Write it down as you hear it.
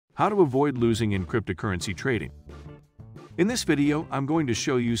How to avoid losing in cryptocurrency trading. In this video, I'm going to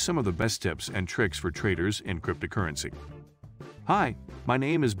show you some of the best tips and tricks for traders in cryptocurrency. Hi, my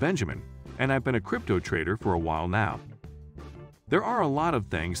name is Benjamin, and I've been a crypto trader for a while now. There are a lot of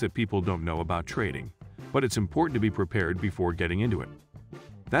things that people don't know about trading, but it's important to be prepared before getting into it.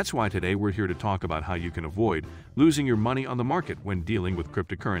 That's why today we're here to talk about how you can avoid losing your money on the market when dealing with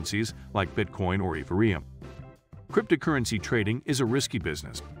cryptocurrencies like Bitcoin or Ethereum. Cryptocurrency trading is a risky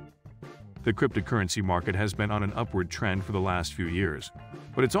business. The cryptocurrency market has been on an upward trend for the last few years,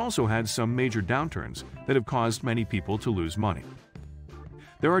 but it's also had some major downturns that have caused many people to lose money.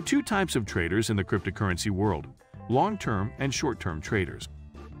 There are two types of traders in the cryptocurrency world: long-term and short-term traders.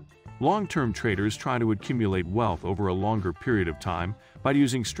 Long-term traders try to accumulate wealth over a longer period of time by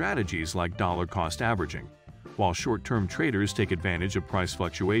using strategies like dollar-cost averaging, while short-term traders take advantage of price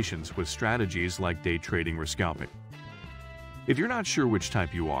fluctuations with strategies like day trading or scalping. If you're not sure which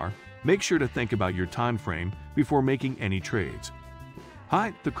type you are, make sure to think about your time frame before making any trades.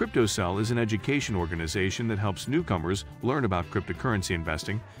 Hi, the Cryptocell is an education organization that helps newcomers learn about cryptocurrency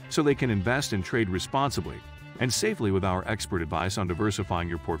investing so they can invest and trade responsibly and safely with our expert advice on diversifying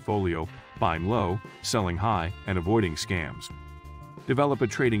your portfolio, buying low, selling high, and avoiding scams. Develop a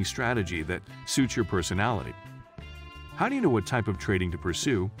trading strategy that suits your personality. How do you know what type of trading to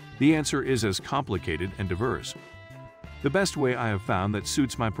pursue? The answer is as complicated and diverse. The best way I have found that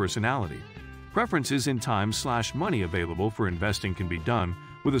suits my personality. Preferences in time/money available for investing can be done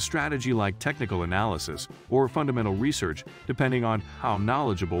with a strategy like technical analysis or fundamental research, depending on how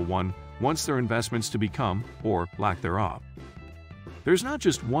knowledgeable one wants their investments to become or lack thereof. There's not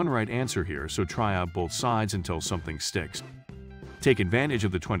just one right answer here, so try out both sides until something sticks. Take advantage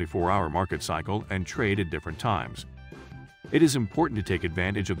of the 24-hour market cycle and trade at different times. It is important to take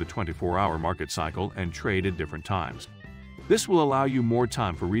advantage of the 24-hour market cycle and trade at different times. This will allow you more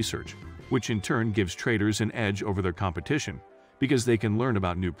time for research, which in turn gives traders an edge over their competition because they can learn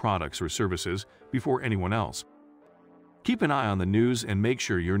about new products or services before anyone else. Keep an eye on the news and make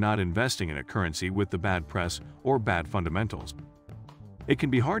sure you're not investing in a currency with the bad press or bad fundamentals. It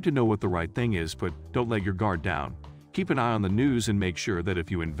can be hard to know what the right thing is, but don't let your guard down. Keep an eye on the news and make sure that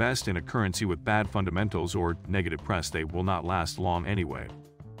if you invest in a currency with bad fundamentals or negative press, they will not last long anyway.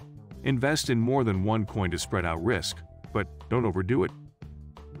 Invest in more than one coin to spread out risk, but don't overdo it.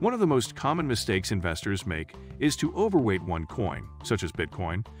 One of the most common mistakes investors make is to overweight one coin, such as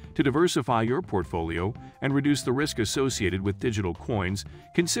Bitcoin. To diversify your portfolio and reduce the risk associated with digital coins,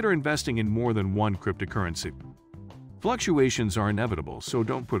 consider investing in more than one cryptocurrency. Fluctuations are inevitable, so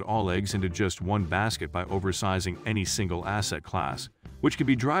don't put all eggs into just one basket by oversizing any single asset class, which can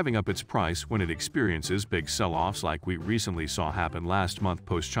be driving up its price when it experiences big sell-offs like we recently saw happen last month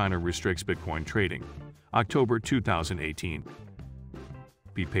post-China restricts Bitcoin trading, October 2018.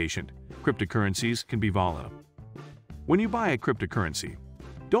 Be patient. Cryptocurrencies can be volatile. When you buy a cryptocurrency,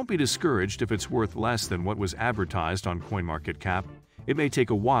 don't be discouraged if it's worth less than what was advertised on CoinMarketCap. It may take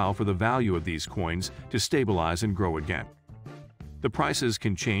a while for the value of these coins to stabilize and grow again. The prices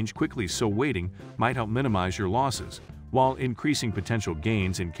can change quickly, so waiting might help minimize your losses, while increasing potential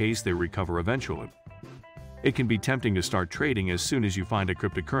gains in case they recover eventually. It can be tempting to start trading as soon as you find a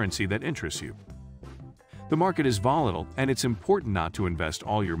cryptocurrency that interests you. The market is volatile, and it's important not to invest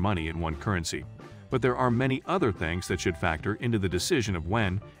all your money in one currency, but there are many other things that should factor into the decision of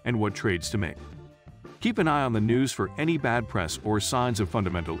when and what trades to make. Keep an eye on the news for any bad press or signs of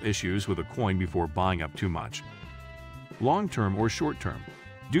fundamental issues with a coin before buying up too much. Long-term or short-term,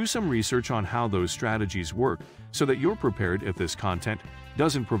 do some research on how those strategies work so that you're prepared if this content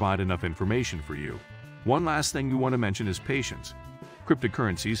doesn't provide enough information for you. One last thing you want to mention is patience.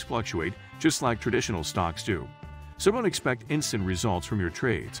 Cryptocurrencies fluctuate just like traditional stocks do, so don't expect instant results from your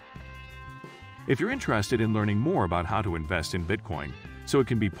trades. If you're interested in learning more about how to invest in Bitcoin so it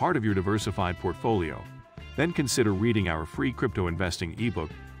can be part of your diversified portfolio, then consider reading our free crypto investing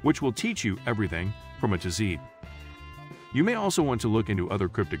ebook, which will teach you everything from A to Z. You may also want to look into other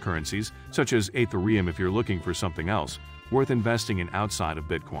cryptocurrencies, such as Ethereum, if you're looking for something else worth investing in outside of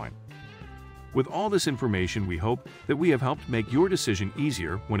Bitcoin. With all this information, we hope that we have helped make your decision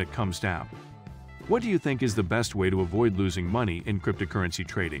easier when it comes down. What do you think is the best way to avoid losing money in cryptocurrency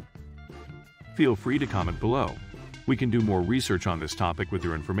trading? Feel free to comment below. We can do more research on this topic with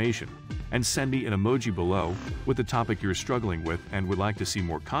your information, and send me an emoji below with the topic you're struggling with and would like to see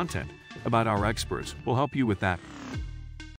more content about our experts. We'll help you with that.